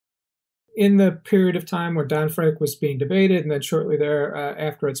In the period of time when Dodd-Frank was being debated, and then shortly there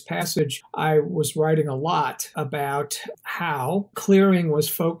after its passage, I was writing a lot about how clearing was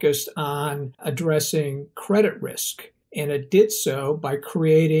focused on addressing credit risk, and it did so by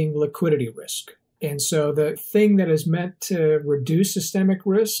creating liquidity risk. And so the thing that is meant to reduce systemic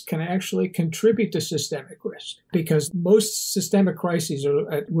risk can actually contribute to systemic risk because most systemic crises are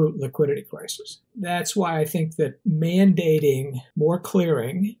at root liquidity crises. That's why I think that mandating more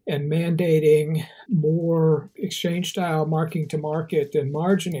clearing and mandating more exchange-style marking to market and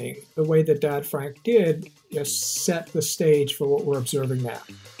margining the way that Dodd-Frank did set the stage for what we're observing now.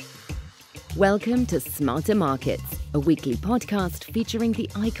 Welcome to Smarter Markets, a weekly podcast featuring the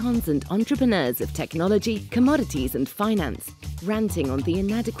icons and entrepreneurs of technology, commodities and finance, ranting on the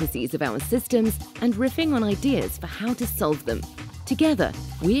inadequacies of our systems and riffing on ideas for how to solve them. Together,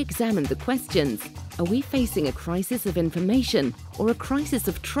 we examine the questions: are we facing a crisis of information or a crisis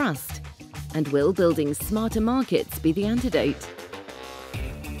of trust? And will building smarter markets be the antidote?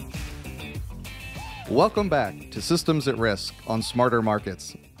 Welcome back to Systems at Risk on Smarter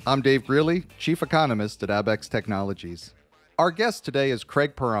Markets. I'm Dave Greeley, Chief Economist at Abex Technologies. Our guest today is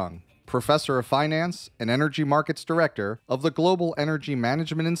Craig Pirrong, Professor of Finance and Energy Markets Director of the Global Energy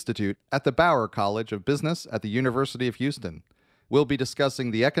Management Institute at the Bauer College of Business at the University of Houston. We'll be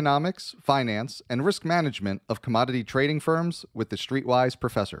discussing the economics, finance, and risk management of commodity trading firms with the Streetwise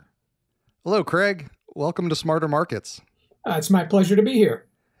professor. Hello, Craig. Welcome to Smarter Markets. It's my pleasure to be here.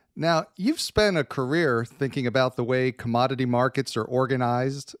 Now, you've spent a career thinking about the way commodity markets are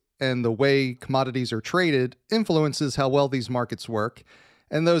organized, and the way commodities are traded influences how well these markets work,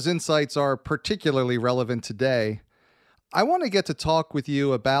 and those insights are particularly relevant today. I want to get to talk with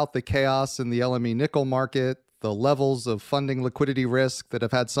you about the chaos in the LME nickel market, the levels of funding liquidity risk that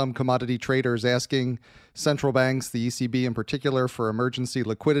have had some commodity traders asking central banks, the ECB in particular, for emergency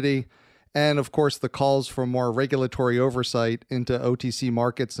liquidity, and of course the calls for more regulatory oversight into OTC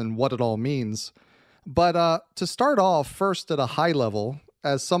markets and what it all means. But to start off first at a high level,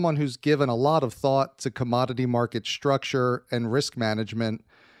 as someone who's given a lot of thought to commodity market structure and risk management,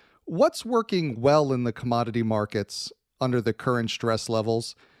 what's working well in the commodity markets under the current stress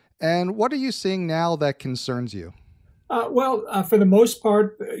levels, and what are you seeing now that concerns you? For the most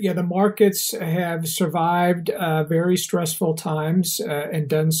part, the markets have survived very stressful times and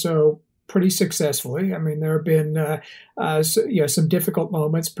done so pretty successfully. I mean, there have been some difficult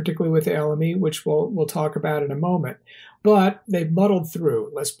moments, particularly with the LME, which we'll talk about in a moment. But they've muddled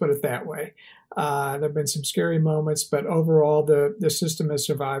through, let's put it that way. There have been some scary moments, but overall, the system has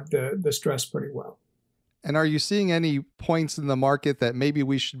survived the stress pretty well. And are you seeing any points in the market that maybe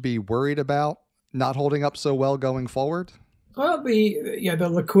we should be worried about not holding up so well going forward? Well, the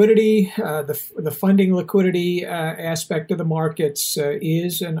liquidity, the funding liquidity aspect of the markets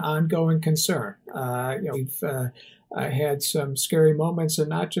is an ongoing concern. We've had some scary moments, and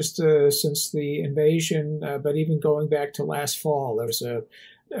not just since the invasion, but even going back to last fall. There was an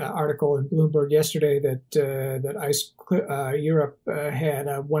article in Bloomberg yesterday that ICE Europe had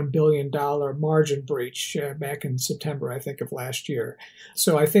a $1 billion margin breach back in September, I think, of last year.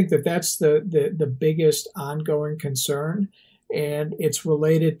 So I think that's the biggest ongoing concern. And it's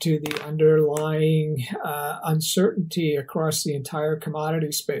related to the underlying uncertainty across the entire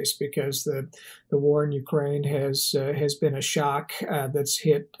commodity space, because the war in Ukraine has been a shock that's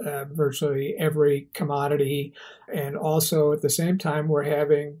hit virtually every commodity. And also at the same time, we're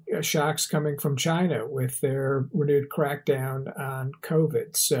having shocks coming from China with their renewed crackdown on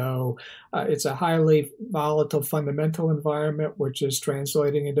COVID. So it's a highly volatile fundamental environment, which is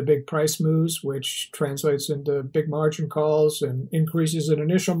translating into big price moves, which translates into big margin calls and increases in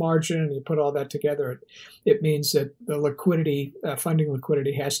initial margin. And you put all that together, it means that the liquidity, funding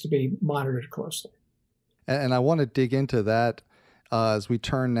liquidity, has to be monitored closely. And I want to dig into that as we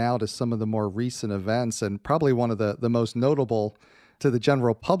turn now to some of the more recent events. And probably one of the most notable to the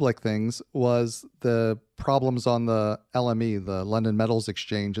general public things was the problems on the LME, the London Metals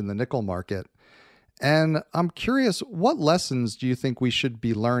Exchange, and the nickel market. And I'm curious, what lessons do you think we should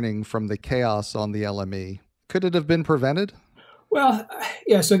be learning from the chaos on the LME? Could it have been prevented? Well,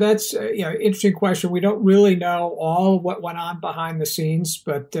 so that's interesting question. We don't really know all what went on behind the scenes,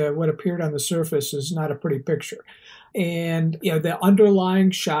 but what appeared on the surface is not a pretty picture. And the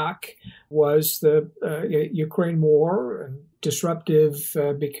underlying shock was the Ukraine war, and disruptive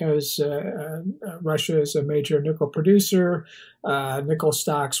because Russia is a major nickel producer. Nickel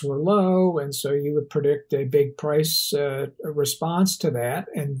stocks were low, and so you would predict a big price response to that.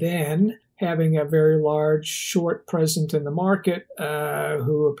 And then having a very large short present in the market,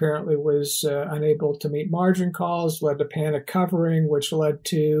 who apparently was unable to meet margin calls, led to panic covering, which led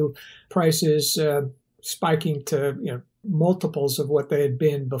to prices spiking to multiples of what they had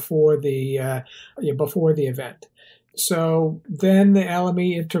been before the event. So then the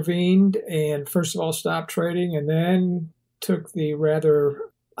LME intervened and first of all stopped trading, and then took the rather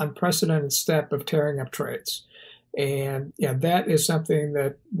unprecedented step of tearing up trades. And that is something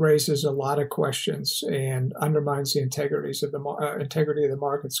that raises a lot of questions and undermines the integrity of the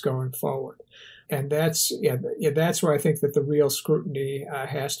markets going forward. And that's where I think that the real scrutiny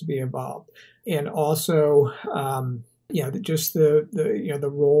has to be involved. And also, just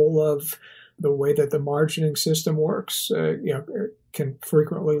the role of the way that the margining system works, can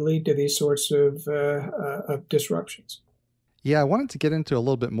frequently lead to these sorts of disruptions. Yeah, I wanted to get into a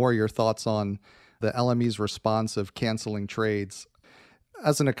little bit more your thoughts on the LME's response of canceling trades.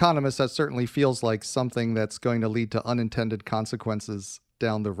 As an economist, that certainly feels like something that's going to lead to unintended consequences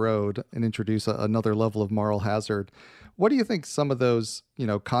down the road and introduce another level of moral hazard. What do you think some of those,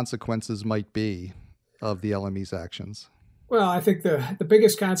 consequences might be of the LME's actions? Well, I think the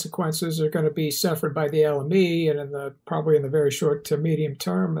biggest consequences are going to be suffered by the LME, and probably in the very short to medium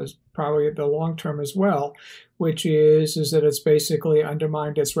term, as probably the long term as well, which is that it's basically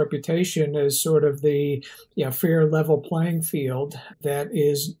undermined its reputation as sort of the fair level playing field that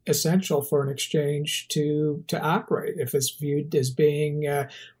is essential for an exchange to operate. If it's viewed as being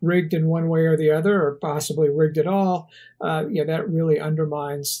rigged in one way or the other, or possibly rigged at all, that really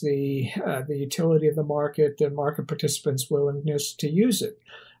undermines the utility of the market and market participants' willingness to use it.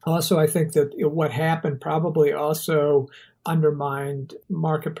 Also, I think that what happened probably also undermined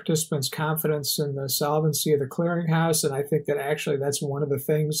market participants' confidence in the solvency of the clearinghouse. And I think that actually that's one of the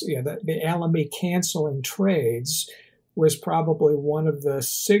things, that the LME canceling trades was probably one of the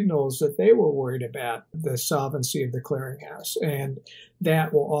signals that they were worried about the solvency of the clearinghouse. And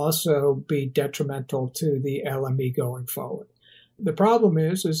that will also be detrimental to the LME going forward. The problem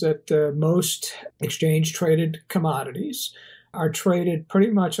is that most exchange-traded commodities are traded pretty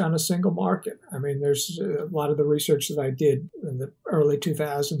much on a single market. I mean, there's a lot of the research that I did in the early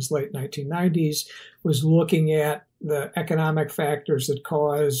 2000s, late 1990s, was looking at the economic factors that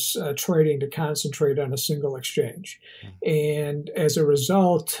cause trading to concentrate on a single exchange. And as a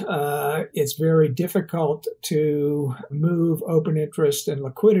result, it's very difficult to move open interest and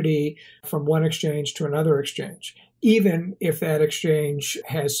liquidity from one exchange to another exchange, even if that exchange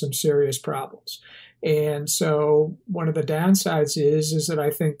has some serious problems. And so one of the downsides is that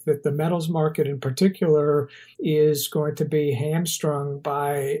I think that the metals market in particular is going to be hamstrung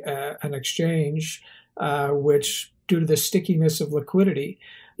by an exchange, which, due to the stickiness of liquidity,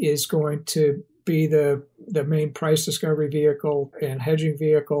 is going to be the main price discovery vehicle and hedging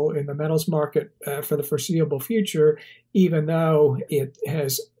vehicle in the metals market for the foreseeable future, even though it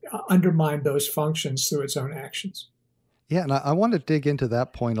has undermined those functions through its own actions. Yeah, and I want to dig into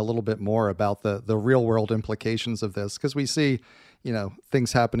that point a little bit more about the real world implications of this, because we see,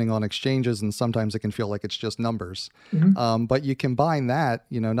 things happening on exchanges, and sometimes it can feel like it's just numbers. Mm-hmm. But you combine that,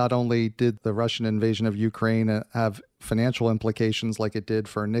 not only did the Russian invasion of Ukraine have financial implications like it did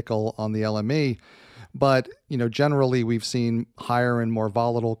for nickel on the LME, but, generally we've seen higher and more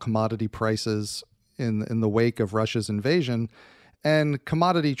volatile commodity prices in the wake of Russia's invasion. And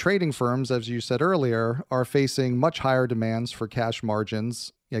commodity trading firms, as you said earlier, are facing much higher demands for cash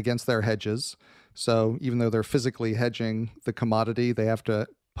margins against their hedges. So even though they're physically hedging the commodity, they have to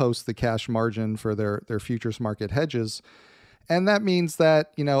post the cash margin for their futures market hedges. And that means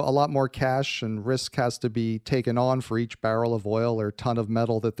that, a lot more cash and risk has to be taken on for each barrel of oil or ton of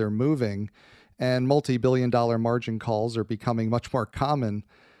metal that they're moving. And multi-billion-dollar margin calls are becoming much more common.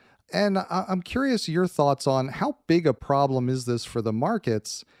 And I'm curious your thoughts on how big a problem is this for the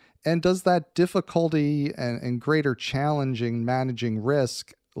markets, and does that difficulty and greater challenge in managing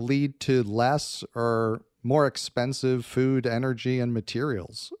risk lead to less or more expensive food, energy, and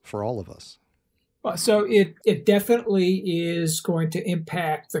materials for all of us? So it definitely is going to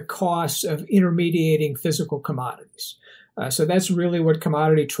impact the costs of intermediating physical commodities. So that's really what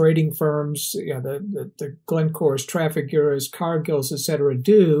commodity trading firms, the Glencores, Trafigura's, Cargill's, et cetera,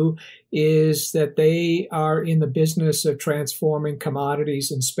 do, is that they are in the business of transforming commodities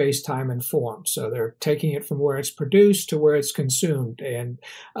in space, time, and form. So they're taking it from where it's produced to where it's consumed. And,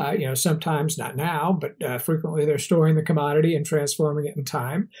 sometimes, not now, but frequently they're storing the commodity and transforming it in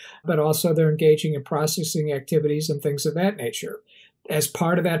time. But also they're engaging in processing activities and things of that nature. As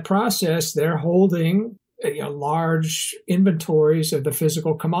part of that process, they're holding large inventories of the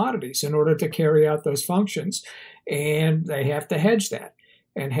physical commodities in order to carry out those functions, and they have to hedge that.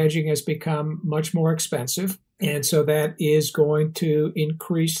 and hedging has become much more expensive. And so that is going to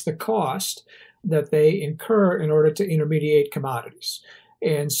increase the cost that they incur in order to intermediate commodities.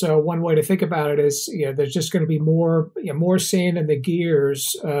 And so one way to think about it is, there's just going to be more sand in the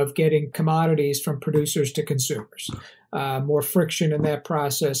gears of getting commodities from producers to consumers, more friction in that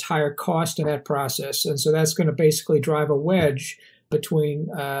process, higher cost in that process. And so that's going to basically drive a wedge between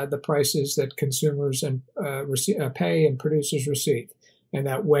the prices that consumers pay and producers receive. And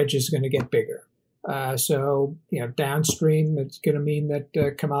that wedge is going to get bigger. So downstream, it's going to mean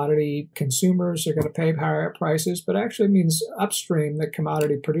that commodity consumers are going to pay higher prices, but actually means upstream that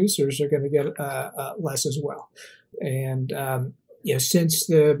commodity producers are going to get less as well. And since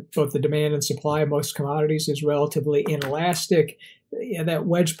both the demand and supply of most commodities is relatively inelastic, that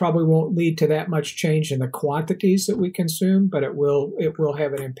wedge probably won't lead to that much change in the quantities that we consume, but it will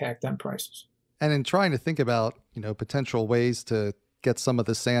have an impact on prices. And in trying to think about potential ways to get some of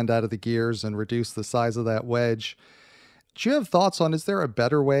the sand out of the gears and reduce the size of that wedge, do you have thoughts on, is there a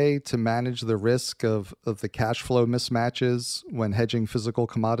better way to manage the risk of the cash flow mismatches when hedging physical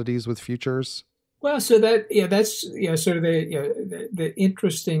commodities with futures? Well, so that's sort of the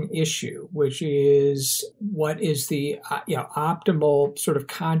interesting issue, which is what is the optimal sort of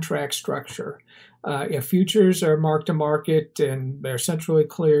contract structure. Futures are mark to market and they're centrally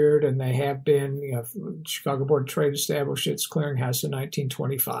cleared, and they have been. Chicago Board of Trade established its clearinghouse in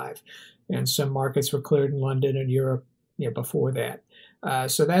 1925, and some markets were cleared in London and Europe before that.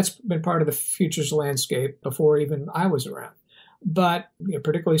 So that's been part of the futures landscape before even I was around. But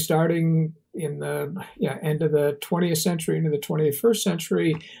particularly starting in the end of the 20th century into the 21st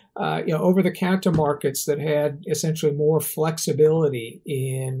century, over-the-counter markets that had essentially more flexibility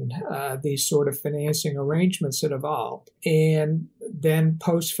in these sort of financing arrangements that evolved. And then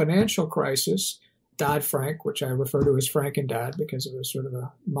post-financial crisis, Dodd-Frank, which I refer to as Franken-Dodd because it was sort of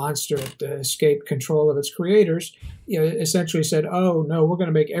a monster that escaped control of its creators, essentially said, oh, no, we're going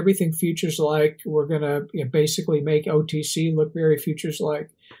to make everything futures-like. We're going to basically make OTC look very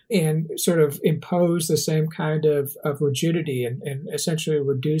futures-like, and sort of impose the same kind of rigidity and essentially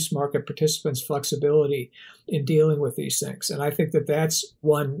reduce market participants' flexibility in dealing with these things. And I think that that's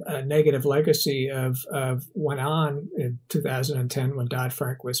one negative legacy of went on in 2010 when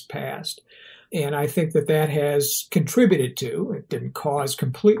Dodd-Frank was passed. And I think that has contributed to, it didn't cause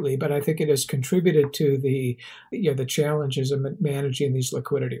completely, but I think it has contributed to the challenges of managing these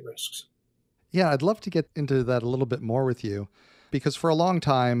liquidity risks. Yeah, I'd love to get into that a little bit more with you, because for a long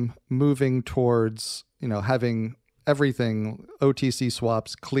time, moving towards, having everything OTC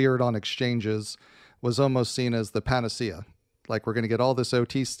swaps cleared on exchanges was almost seen as the panacea. Like, we're going to get all this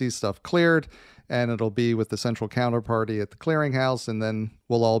OTC stuff cleared, and it'll be with the central counterparty at the clearinghouse, and then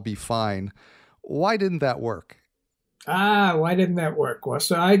we'll all be fine. Why didn't that work? Why didn't that work? Well,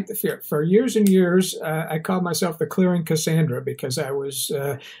 so for years and years, I called myself the clearing Cassandra because I was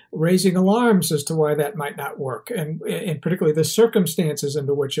raising alarms as to why that might not work, and particularly the circumstances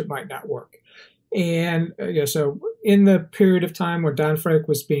under which it might not work. And so in the period of time when Dodd-Frank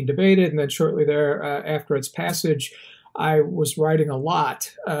was being debated, and then shortly there after its passage, I was writing a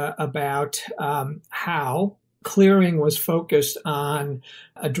lot about how clearing was focused on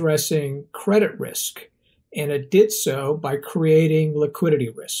addressing credit risk, and it did so by creating liquidity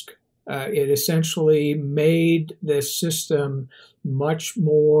risk. It essentially made the system much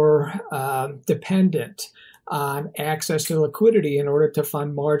more dependent on access to liquidity in order to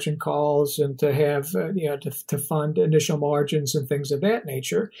fund margin calls and to have to fund initial margins and things of that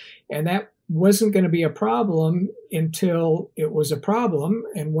nature. And that wasn't going to be a problem until it was a problem.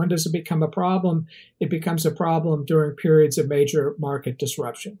 And when does it become a problem? It becomes a problem during periods of major market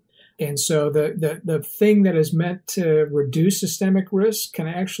disruption. And so the thing that is meant to reduce systemic risk can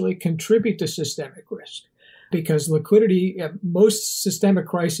actually contribute to systemic risk, because liquidity, most systemic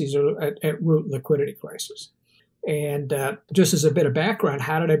crises are at root liquidity crises. And just as a bit of background,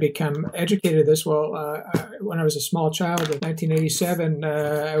 how did I become educated in this? Well, when I was a small child in 1987,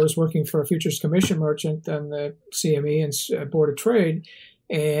 I was working for a futures commission merchant on the CME and Board of Trade.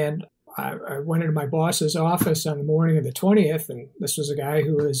 And I went into my boss's office on the morning of the 20th, and this was a guy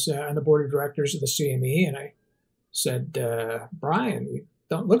who was on the board of directors of the CME. And I said, Brian, you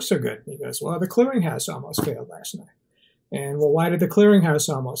don't look so good. And he goes, well, the clearinghouse almost failed last night. And well, why did the clearinghouse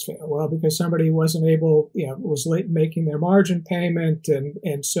almost fail? Well, because somebody wasn't able, was late making their margin payment.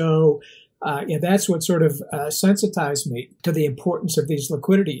 And so that's what sort of sensitized me to the importance of these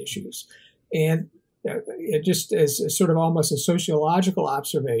liquidity issues. And it just as sort of almost a sociological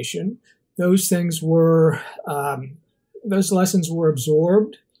observation, those things were, those lessons were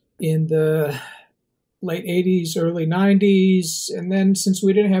absorbed in the late 80s, early 90s. And then since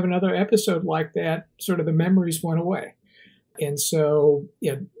we didn't have another episode like that, sort of the memories went away. And so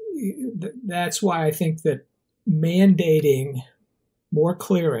that's why I think that mandating more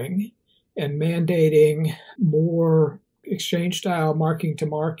clearing and mandating more exchange-style marking to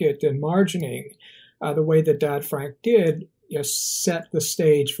market and margining, the way that Dodd-Frank did, set the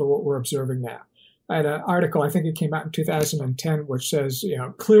stage for what we're observing now. I had an article, I think it came out in 2010, which says,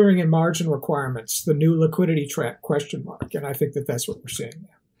 clearing and margin requirements, the new liquidity trap, ? And I think that that's what we're seeing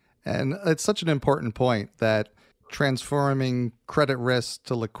now. And it's such an important point that transforming credit risk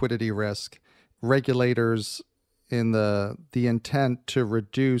to liquidity risk, regulators in the intent to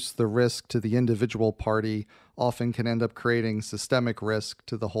reduce the risk to the individual party often can end up creating systemic risk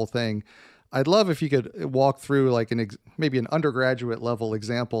to the whole thing. I'd love if you could walk through like maybe an undergraduate level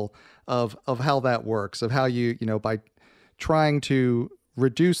example of how that works, of how you by trying to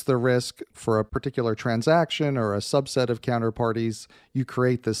reduce the risk for a particular transaction or a subset of counterparties, you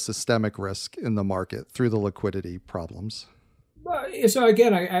create this systemic risk in the market through the liquidity problems. So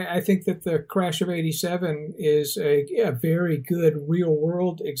again, I think that the crash of '87 is a very good real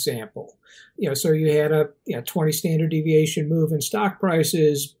world example. So you had a 20 standard deviation move in stock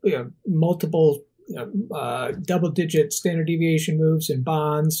prices, multiple double-digit standard deviation moves in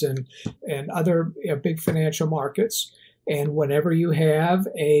bonds and other big financial markets. And whenever you have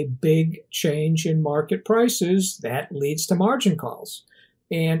a big change in market prices, that leads to margin calls.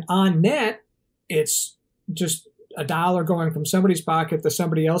 And on net, it's just a dollar going from somebody's pocket to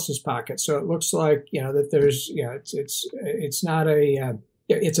somebody else's pocket. So it looks like, that there's, it's not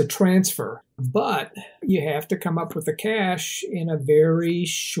it's a transfer, but you have to come up with the cash in a very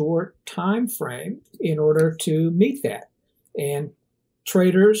short time frame in order to meet that. And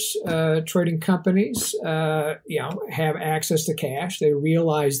traders, trading companies, have access to cash. They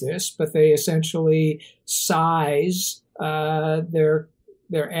realize this, but they essentially size their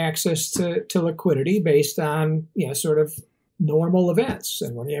access to liquidity based on, sort of normal events.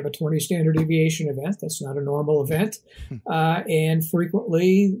 And when you have a 20 standard deviation event, that's not a normal event. And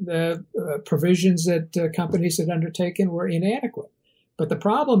frequently the provisions that companies had undertaken were inadequate. But the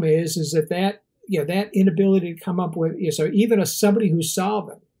problem is that inability to come up with, so even somebody who's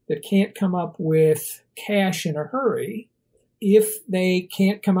solvent that can't come up with cash in a hurry, if they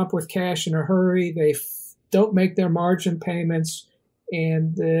can't come up with cash in a hurry, they don't make their margin payments,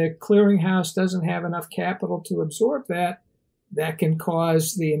 and the clearinghouse doesn't have enough capital to absorb that can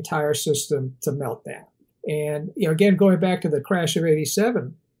cause the entire system to melt down. And, again, going back to the crash of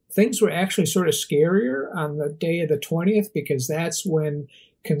 '87, things were actually sort of scarier on the day of the 20th, because that's when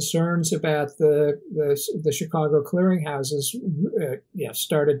concerns about the Chicago clearinghouses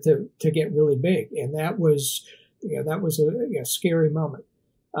started to get really big. And that was a scary moment.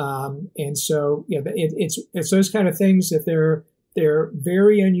 And so, it's those kind of things that they're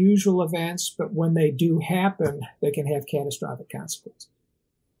very unusual events, but when they do happen, they can have catastrophic consequences.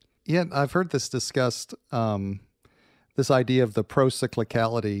 Yeah, I've heard this discussed, this idea of the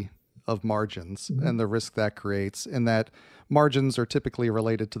pro-cyclicality of margins and the risk that creates, in that margins are typically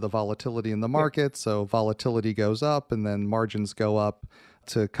related to the volatility in the market. So volatility goes up and then margins go up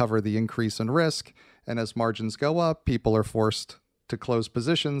to cover the increase in risk. And as margins go up, people are forced to close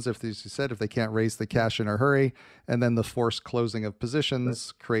positions, as you said, if they can't raise the cash in a hurry. And then the forced closing of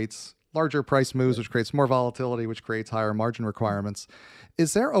positions creates larger price moves, which creates more volatility, which creates higher margin requirements.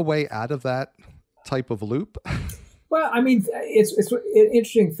 Is there a way out of that type of loop? Well, I mean, it's an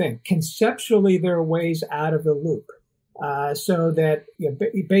interesting thing. Conceptually, there are ways out of the loop. So that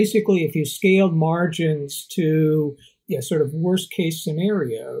basically, if you scaled margins to sort of worst case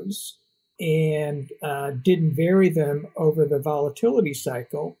scenarios and didn't vary them over the volatility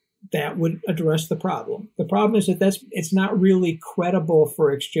cycle, that would address the problem. The problem is that it's not really credible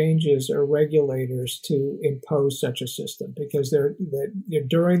for exchanges or regulators to impose such a system, because they're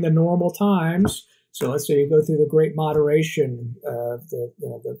during the normal times. So let's say you go through the great moderation of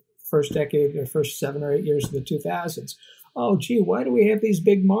the first decade, the first 7 or 8 years of the 2000s. Oh, gee, why do we have these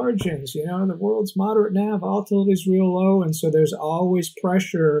big margins? The world's moderate now, volatility is real low, and so there's always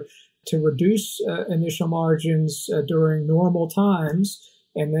pressure to reduce initial margins during normal times.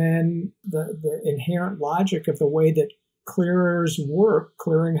 And then the inherent logic of the way that clearinghouses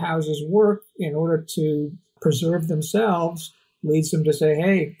work in order to preserve themselves leads them to say,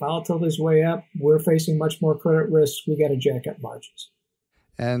 hey, volatility is way up. We're facing much more credit risk. We got to jack up margins.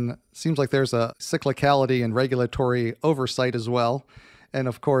 And seems like there's a cyclicality and regulatory oversight as well. And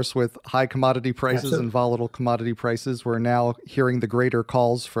of course, with high commodity prices and volatile commodity prices, we're now hearing the greater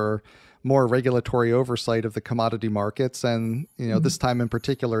calls for more regulatory oversight of the commodity markets and, this time in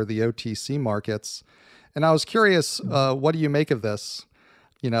particular, the OTC markets. And I was curious, what do you make of this?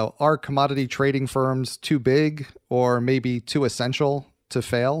 Are commodity trading firms too big or maybe too essential to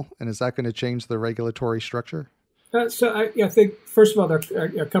fail? And is that going to change the regulatory structure? So I think, first of all, there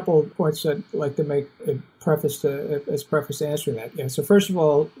are a couple of points I'd like to make as preface to answering that. So first of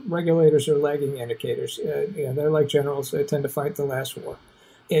all, regulators are lagging indicators. They're like generals. They tend to fight the last war.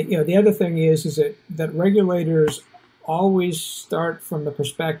 And, the other thing is that regulators always start from the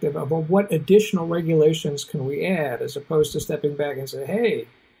perspective of, well, what additional regulations can we add, as opposed to stepping back and say, hey,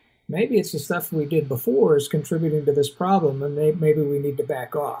 maybe it's the stuff we did before is contributing to this problem, and maybe we need to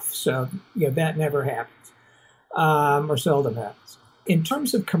back off. So that never happens, or seldom happens. In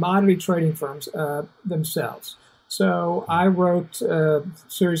terms of commodity trading firms themselves, so I wrote a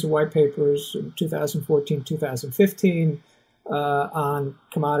series of white papers in 2014, 2015, on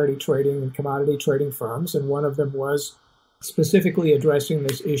commodity trading and commodity trading firms, and one of them was specifically addressing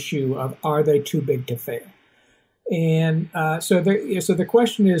this issue of, are they too big to fail? And so the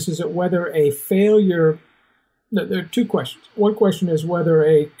question is it whether a failure? There are two questions. One question is whether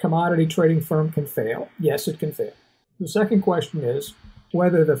a commodity trading firm can fail. Yes, it can fail. The second question is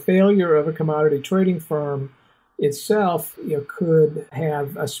whether the failure of a commodity trading firm itself could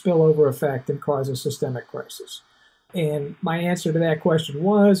have a spillover effect and cause a systemic crisis. And my answer to that question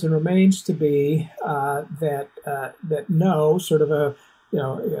was and remains to be that no, sort of a,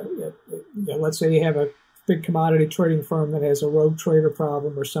 let's say you have a big commodity trading firm that has a rogue trader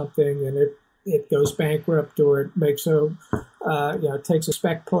problem or something, and it goes bankrupt, or it makes takes a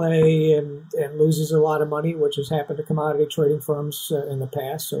spec play and loses a lot of money, which has happened to commodity trading firms in the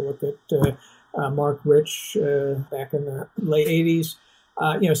past. So look at Mark Rich back in the late 80s.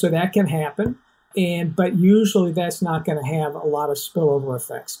 So that can happen. But usually that's not going to have a lot of spillover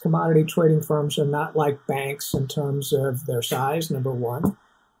effects. Commodity trading firms are not like banks in terms of their size, number one.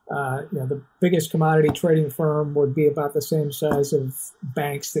 The biggest commodity trading firm would be about the same size of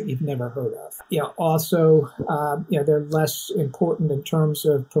banks that you've never heard of. Also, they're less important in terms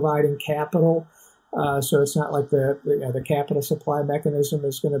of providing capital. So it's not like the capital supply mechanism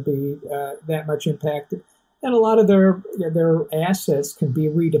is going to be that much impacted. And a lot of their assets can be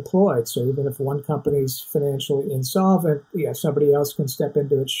redeployed. So even if one company's financially insolvent, somebody else can step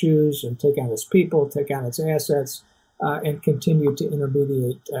into its shoes and take on its people, take on its assets, and continue to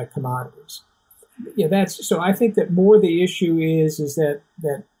intermediate commodities. So I think that more the issue is that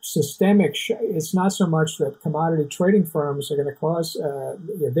systemic. It's not so much that commodity trading firms are going to cause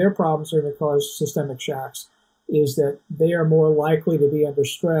their problems are going to cause systemic shocks. Is that they are more likely to be under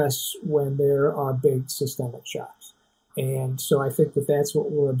stress when there are big systemic shocks. And so I think that that's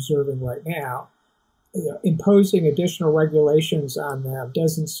what we're observing right now. Imposing additional regulations on them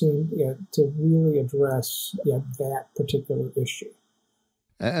doesn't seem to really address that particular issue.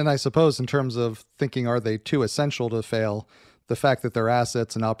 And I suppose in terms of thinking, are they too essential to fail, the fact that their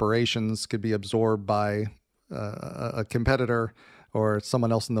assets and operations could be absorbed by a competitor or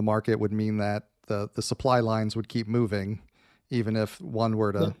someone else in the market would mean that the supply lines would keep moving, even if one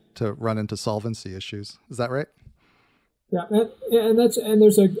were to run into solvency issues. Is that right? Yeah, and there's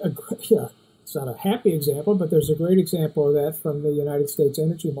it's not a happy example, but there's a great example of that from the United States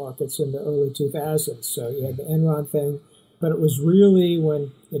energy markets in the early 2000s. So you had the Enron thing, but it was really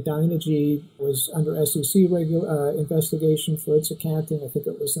when Dynegy was under SEC investigation for its accounting. I think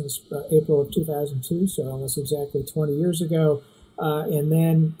it was in April of 2002, so almost exactly 20 years ago. And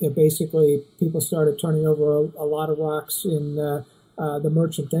then basically people started turning over a lot of rocks in the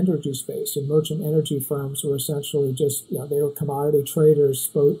merchant energy space. And merchant energy firms were essentially just, they were commodity traders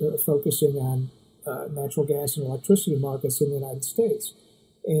focusing on natural gas and electricity markets in the United States.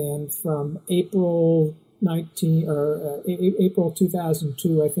 And from April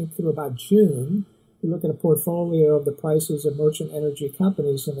 2002, I think through about June, you look at a portfolio of the prices of merchant energy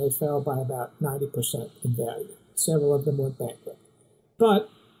companies, and they fell by about 90% in value. Several of them went bankrupt. But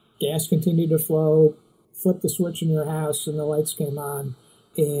gas continued to flow, flip the switch in your house, and the lights came on.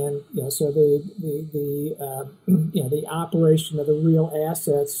 And so the operation of the real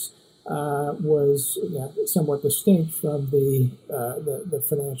assets was somewhat distinct from the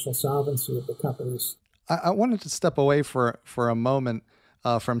financial solvency of the companies. I wanted to step away for a moment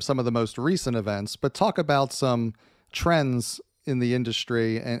from some of the most recent events, but talk about some trends in the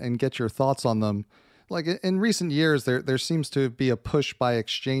industry and get your thoughts on them. Like in recent years, there seems to be a push by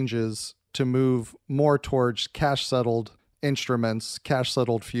exchanges to move more towards cash-settled instruments,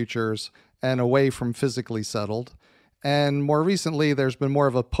 cash-settled futures, and away from physically settled. And more recently, there's been more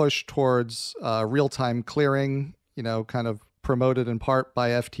of a push towards real-time clearing, kind of promoted in part by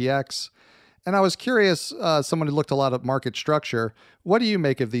FTX. And I was curious, someone who looked a lot at market structure, what do you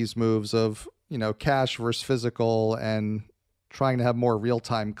make of these moves of, cash versus physical and trying to have more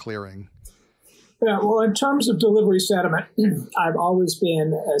real-time clearing? Yeah, well, in terms of delivery settlement, I've always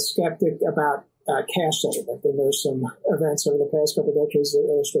been a skeptic about cash settlement. And there's some events over the past couple of decades that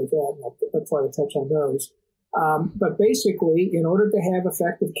illustrate that, and I'll try to touch on those. But basically, in order to have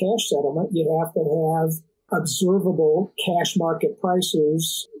effective cash settlement, you have to have observable cash market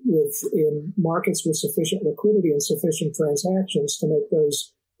prices in markets with sufficient liquidity and sufficient transactions to make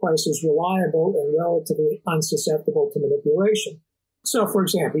those prices reliable and relatively unsusceptible to manipulation. So, for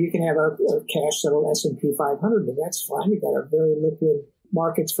example, you can have a cash-settled S&P 500, and that's fine. You've got a very liquid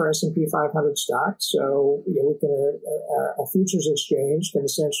markets for S&P 500 stocks. So, a futures exchange can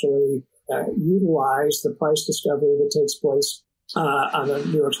essentially utilize the price discovery that takes place on the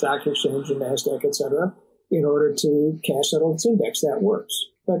New York Stock Exchange and NASDAQ, et cetera, in order to cash settle its index. That works.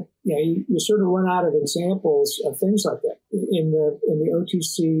 But you sort of run out of examples of things like that. In the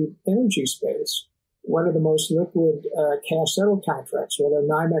OTC energy space, what are the most liquid cash settled contracts? Well, they're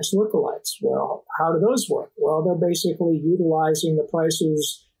NYMEX lookalikes. Well, how do those work? Well, they're basically utilizing the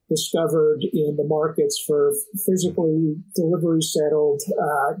prices discovered in the markets for physically delivery settled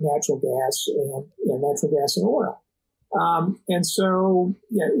natural gas and oil.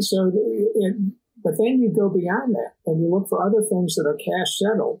 But then you go beyond that and you look for other things that are cash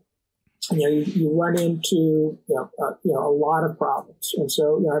settled. You run into a lot of problems. And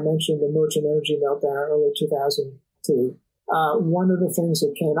so I mentioned the merchant energy meltdown in early 2002. One of the things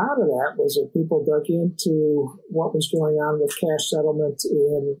that came out of that was that people dug into what was going on with cash settlement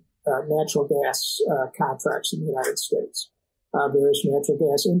in natural gas contracts in the United States, various natural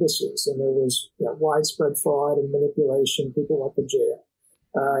gas indices, and there was widespread fraud and manipulation. People went to jail.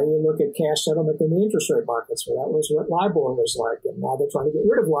 You look at cash settlement in the interest rate markets. Well, that was what LIBOR was like, and now they're trying to get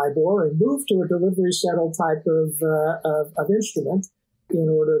rid of LIBOR and move to a delivery settled type of instrument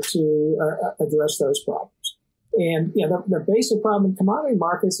in order to address those problems. And the basic problem in commodity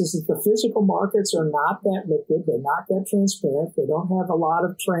markets is that the physical markets are not that liquid, they're not that transparent, they don't have a lot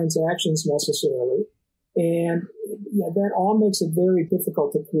of transactions necessarily, and that all makes it very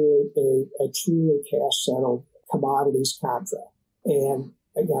difficult to create a truly cash settled commodities contract. And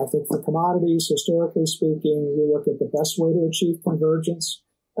I think for commodities, historically speaking, you look at the best way to achieve convergence.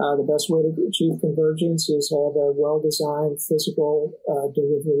 The best way to achieve convergence is have a well-designed physical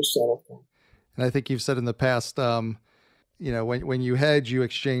delivery settled contract. And I think you've said in the past, when you hedge, you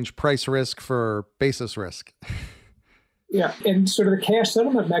exchange price risk for basis risk. Yeah, and sort of the cash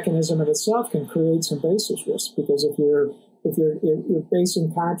settlement mechanism in itself can create some basis risk, because if you're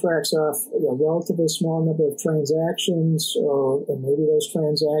basing contracts off a relatively small number of transactions, and maybe those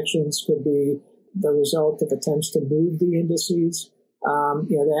transactions could be the result of attempts to move the indices,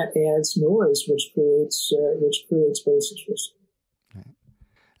 that adds noise, which creates basis risk. Right.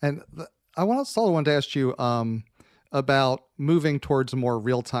 And I also wanted to ask you about moving towards more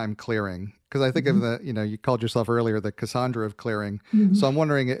real-time clearing, because I think of you called yourself earlier the Cassandra of clearing. Mm-hmm. So I'm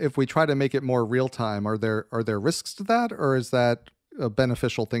wondering, if we try to make it more real-time, are there risks to that, or is that a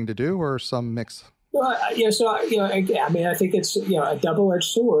beneficial thing to do, or some mix? Well, I think it's a double-edged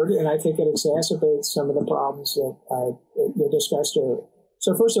sword, and I think it exacerbates some of the problems that I discussed earlier.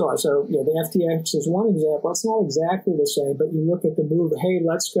 So first of all, the FTX is one example. It's not exactly the same, but you look at the move, hey,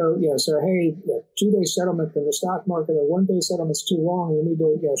 let's go, 2-day settlement in the stock market or 1-day settlement's too long. We need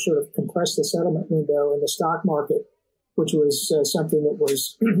to, sort of compress the settlement window in the stock market, which was something that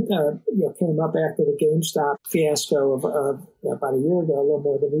was, came up after the GameStop fiasco of about a year ago, a little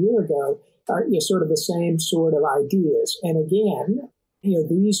more than a year ago. Sort of the same sort of ideas. And again,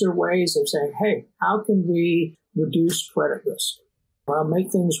 these are ways of saying, hey, how can we reduce credit risk?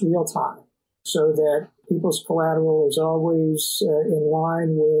 Make things real time so that people's collateral is always in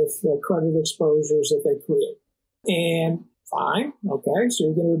line with the credit exposures that they create. And fine, okay, so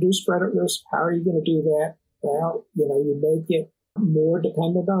you're going to reduce credit risk. How are you going to do that? Well, you make it more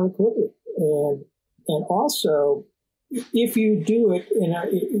dependent on liquidity. And also, if you do it,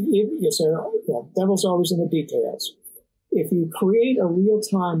 devil's always in the details. If you create a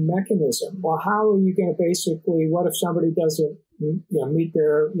real-time mechanism, well, how are you going to basically, what if somebody doesn't meet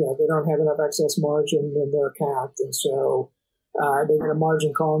their, they don't have enough excess margin in their account, and so they get a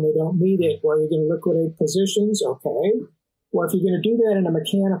margin call and they don't meet it? Well, you're going to liquidate positions, okay. Well, if you're going to do that in a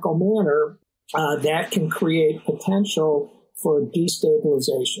mechanical manner, that can create potential for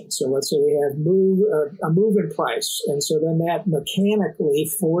destabilization. So let's say you have a move in price, and so then that mechanically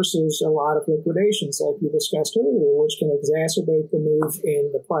forces a lot of liquidations, like you discussed earlier, which can exacerbate the move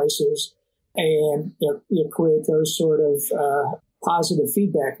in the prices And you create those sort of positive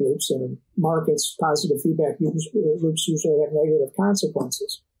feedback loops, and markets, positive feedback loops usually have negative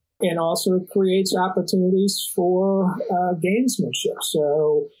consequences. And also it creates opportunities for gamesmanship.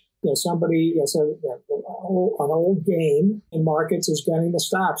 So, an old game in markets is gunning the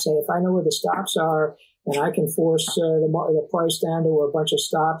stops. Say, if I know where the stops are and I can force the price down to where a bunch of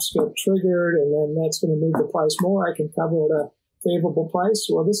stops get triggered, and then that's going to move the price more, I can cover at a favorable price.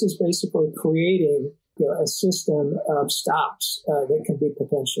 Well, this is basically creating a system of stops that can be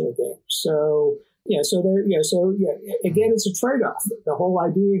potentially gamed. So again, it's a trade-off. The whole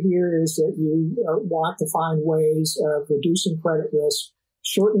idea here is that you want to find ways of reducing credit risk,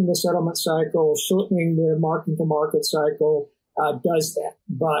 shortening the settlement cycle, shortening the market-to-market cycle. Does that,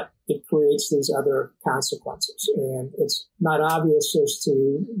 but it creates these other consequences, and it's not obvious as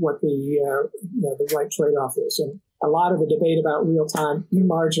to what the right trade-off is. And a lot of the debate about real-time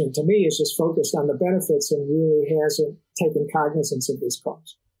margin, to me, is just focused on the benefits and really hasn't taken cognizance of these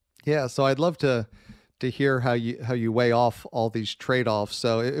costs. Yeah, so I'd love to hear how you weigh off all these trade-offs.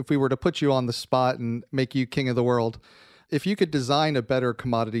 So if we were to put you on the spot and make you king of the world, if you could design a better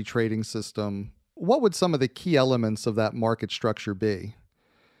commodity trading system, what would some of the key elements of that market structure be?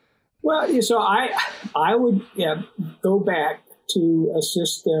 Well, so I would go back to a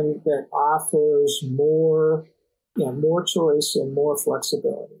system that offers more choice and more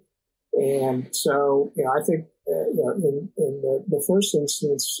flexibility. And so, I think, in the first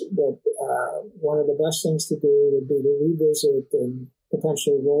instance, that one of the best things to do would be to revisit and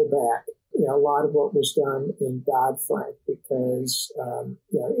potentially roll back, a lot of what was done in Dodd-Frank, because,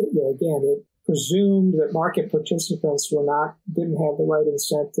 again, it presumed that market participants didn't have the right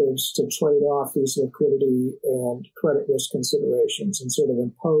incentives to trade off these liquidity and credit risk considerations, and sort of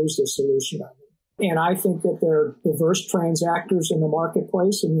imposed a solution on them. And I think that there are diverse transactors in the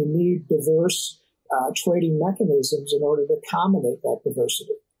marketplace, and you need diverse trading mechanisms in order to accommodate that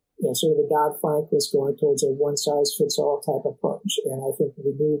diversity. Sort of the Dodd-Frank was going towards a one-size-fits-all type approach, and I think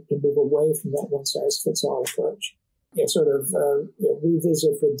we need to move away from that one-size-fits-all approach.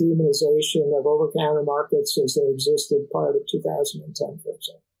 Revisit the demonization of over-counter markets as they existed prior to 2010, for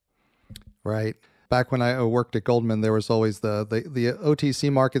example. Right. Back when I worked at Goldman, there was always the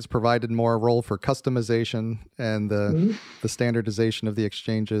OTC markets provided more role for customization, and the standardization of the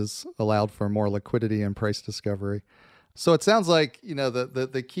exchanges allowed for more liquidity and price discovery. So it sounds like,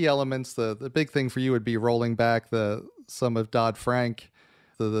 the key elements, the big thing for you would be rolling back some of Dodd-Frank,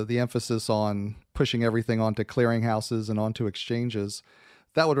 the emphasis on pushing everything onto clearinghouses and onto exchanges.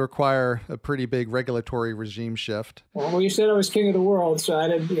 That would require a pretty big regulatory regime shift. Well, you said I was king of the world, so I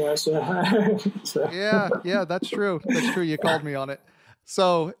didn't, Yeah, that's true. That's true. You called me on it.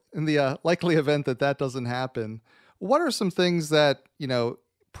 So in the likely event that doesn't happen, what are some things that,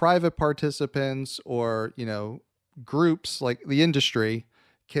 private participants or, groups like the industry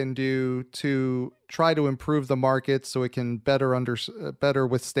can do to try to improve the market so it can better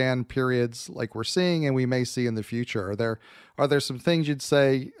withstand periods like we're seeing and we may see in the future? Are there some things you'd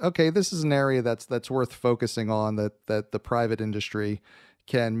say, okay, this is an area that's worth focusing on, that the private industry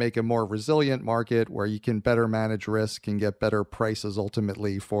can make a more resilient market where you can better manage risk and get better prices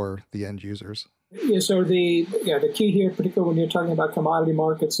ultimately for the end users? Yeah, so the key here, particularly when you're talking about commodity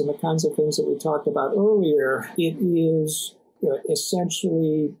markets and the kinds of things that we talked about earlier, it is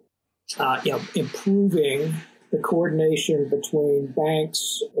essentially improving the coordination between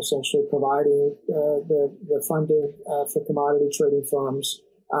banks, essentially providing the funding for commodity trading firms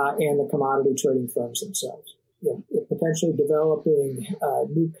and the commodity trading firms themselves. Potentially developing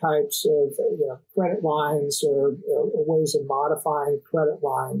new types of credit lines or ways of modifying credit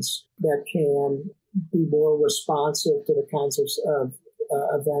lines that can be more responsive to the kinds of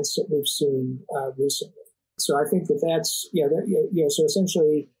events that we've seen recently. So I think that's so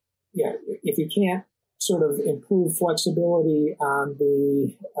essentially, if you can't sort of improve flexibility on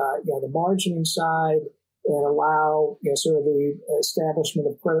the margining side, and allow sort of the establishment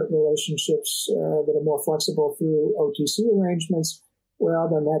of credit relationships that are more flexible through OTC arrangements, well,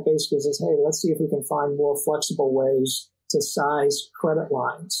 then that basically says, hey, let's see if we can find more flexible ways to size credit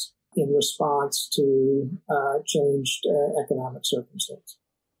lines in response to changed economic circumstances.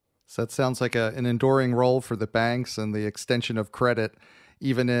 So that sounds like an enduring role for the banks and the extension of credit,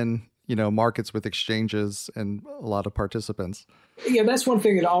 even in markets with exchanges and a lot of participants. Yeah, that's one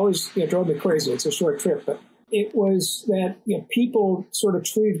thing that always drove me crazy. It's a short trip, but it was that people sort of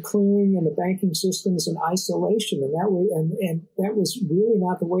treated clearing and the banking systems in isolation, and that was really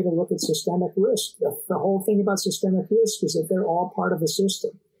not the way to look at systemic risk. The whole thing about systemic risk is that they're all part of a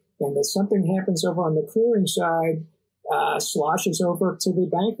system, and if something happens over on the clearing side, sloshes over to the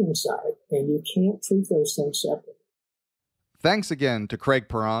banking side, and you can't treat those things separately. Thanks again to Craig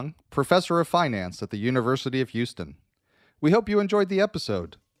Pirrong, Professor of Finance at the University of Houston. We hope you enjoyed the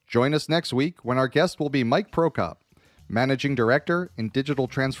episode. Join us next week when our guest will be Mike Prokop, Managing Director in Digital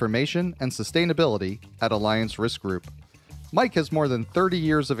Transformation and Sustainability at Alliance Risk Group. Mike has more than 30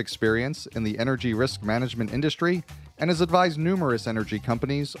 years of experience in the energy risk management industry and has advised numerous energy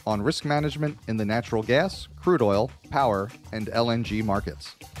companies on risk management in the natural gas, crude oil, power, and LNG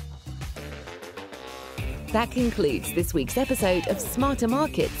markets. That concludes this week's episode of Smarter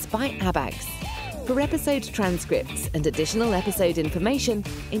Markets by Abax. For episode transcripts and additional episode information,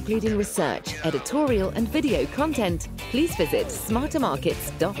 including research, editorial, and video content, please visit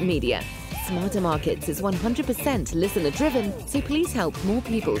smartermarkets.media. Smarter Markets is 100% listener-driven, so please help more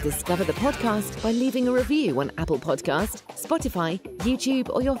people discover the podcast by leaving a review on Apple Podcast, Spotify, YouTube,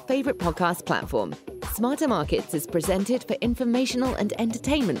 or your favorite podcast platform. Smarter Markets is presented for informational and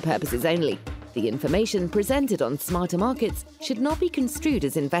entertainment purposes only. The information presented on Smarter Markets should not be construed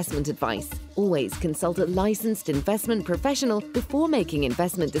as investment advice. Always consult a licensed investment professional before making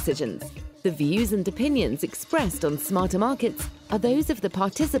investment decisions. The views and opinions expressed on Smarter Markets are those of the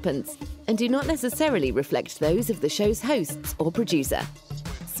participants and do not necessarily reflect those of the show's hosts or producer.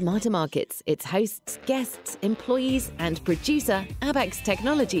 Smarter Markets, its hosts, guests, employees, and producer, Abax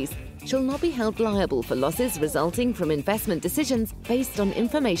Technologies, shall not be held liable for losses resulting from investment decisions based on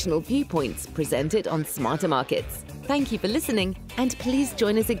informational viewpoints presented on Smarter Markets. Thank you for listening, and please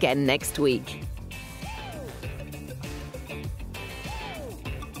join us again next week.